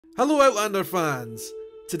Hello Outlander fans!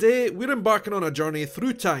 Today we're embarking on a journey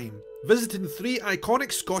through time, visiting 3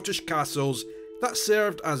 iconic Scottish castles that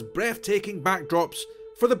served as breathtaking backdrops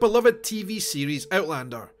for the beloved TV series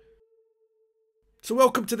Outlander. So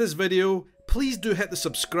welcome to this video, please do hit the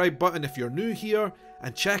subscribe button if you're new here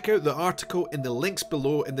and check out the article in the links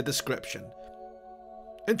below in the description.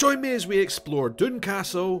 And join me as we explore Doune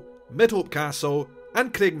Castle, Midhope Castle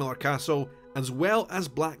and Craigmillar Castle, as well as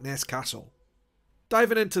Blackness Castle,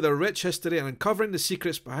 diving into their rich history and uncovering the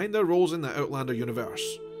secrets behind their roles in the Outlander universe.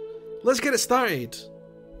 Let's get it started!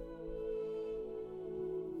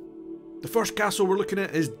 The first castle we're looking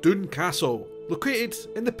at is Doune Castle, located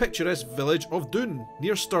in the picturesque village of Doune,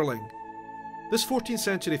 near Stirling. This 14th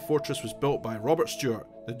century fortress was built by Robert Stewart,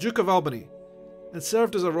 the Duke of Albany, and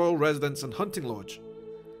served as a royal residence and hunting lodge.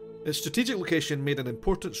 Its strategic location made an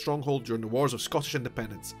important stronghold during the Wars of Scottish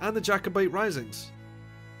Independence and the Jacobite risings.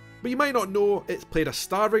 But you might not know it's played a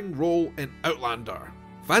starring role in Outlander.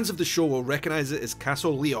 Fans of the show will recognise it as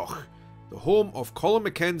Castle Leoch, the home of Colin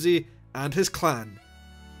Mackenzie and his clan.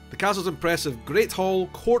 The castle's impressive Great Hall,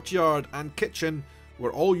 courtyard and kitchen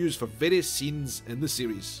were all used for various scenes in the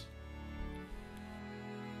series.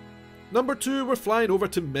 Number 2, we're flying over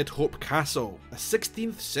to Midhope Castle, a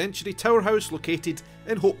 16th century tower house located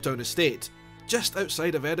in Hopetoun Estate, just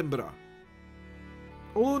outside of Edinburgh.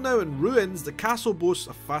 Although now in ruins, the castle boasts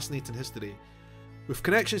a fascinating history, with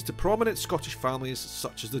connections to prominent Scottish families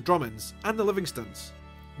such as the Drummonds and the Livingstons.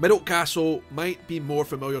 Midhope Castle might be more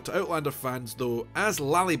familiar to Outlander fans though as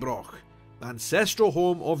Lallybroch, the ancestral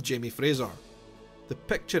home of Jamie Fraser. The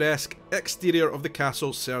picturesque exterior of the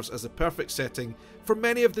castle serves as the perfect setting for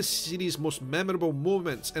many of the series' most memorable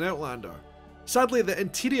moments in Outlander. Sadly, the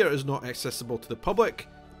interior is not accessible to the public,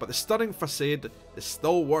 but the stunning facade is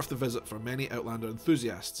still worth the visit for many Outlander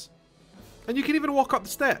enthusiasts. And you can even walk up the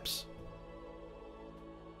steps.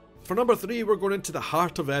 For number 3, we're going into the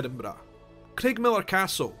heart of Edinburgh, Craigmillar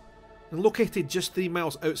Castle, and located just 3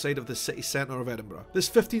 miles outside of the city centre of Edinburgh. This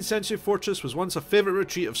 15th century fortress was once a favourite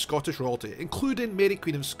retreat of Scottish royalty, including Mary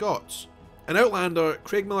Queen of Scots. In Outlander,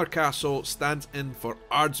 Craigmillar Castle stands in for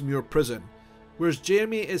Ardsmuir Prison, whereas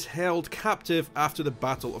Jamie is held captive after the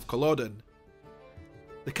Battle of Culloden.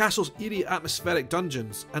 The castle's eerie atmospheric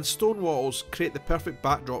dungeons and stone walls create the perfect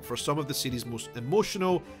backdrop for some of the series' most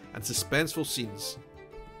emotional and suspenseful scenes.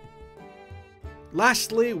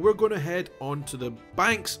 Lastly, we're going to head on to the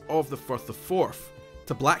banks of the Firth of Forth,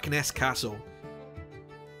 to Blackness Castle.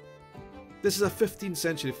 This is a 15th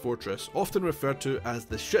century fortress, often referred to as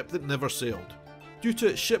the ship that never sailed, due to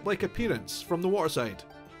its ship-like appearance from the waterside.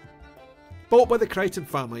 Built by the Crichton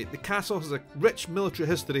family, the castle has a rich military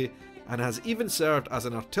history and has even served as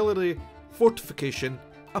an artillery, fortification,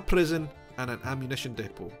 a prison and an ammunition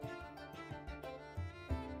depot.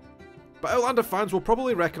 But Outlander fans will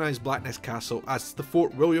probably recognise Blackness Castle as the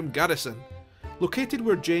Fort William garrison, located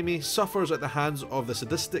where Jamie suffers at the hands of the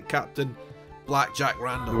sadistic captain Black Jack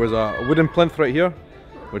Randall. There was a wooden plinth right here,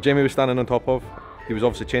 where Jamie was standing on top of. He was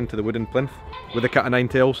obviously chained to the wooden plinth, with the cat o' nine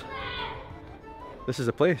tails. This is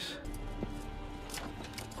the place.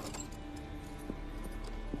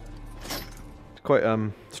 It's quite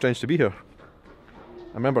strange to be here.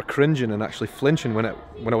 I remember cringing and actually flinching when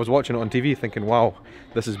I was watching it on TV, thinking, wow,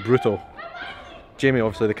 this is brutal. Jamie,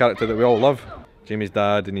 obviously the character that we all love. Jamie's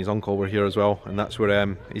dad and his uncle were here as well, and that's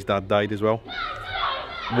where his dad died as well.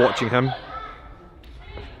 Watching him.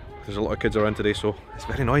 There's a lot of kids around today, so it's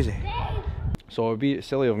very noisy. So it would be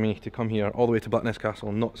silly of me to come here all the way to Blackness Castle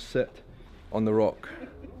and not sit on the rock.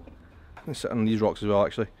 I'm going to sit on these rocks as well,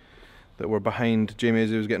 actually, that were behind Jamie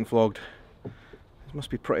as he was getting flogged. This must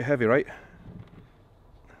be pretty heavy, right?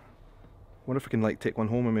 Wonder if I can like take one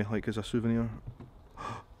home with me, like as a souvenir.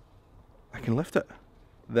 I can lift it.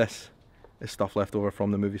 This is stuff left over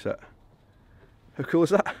from the movie set. How cool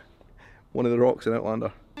is that? One of the rocks in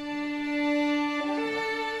Outlander.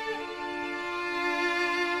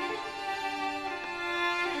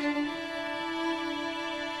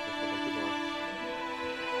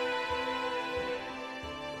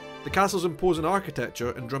 The castle's imposing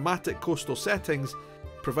architecture and dramatic coastal settings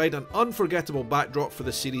provide an unforgettable backdrop for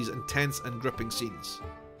the series' intense and gripping scenes.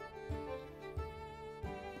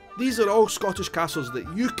 These are all Scottish castles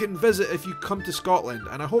that you can visit if you come to Scotland,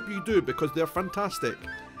 and I hope you do because they're fantastic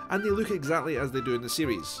and they look exactly as they do in the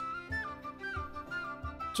series.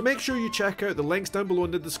 So make sure you check out the links down below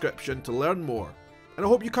in the description to learn more, and I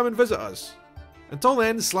hope you come and visit us. Until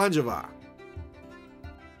then, Slàinte mhath.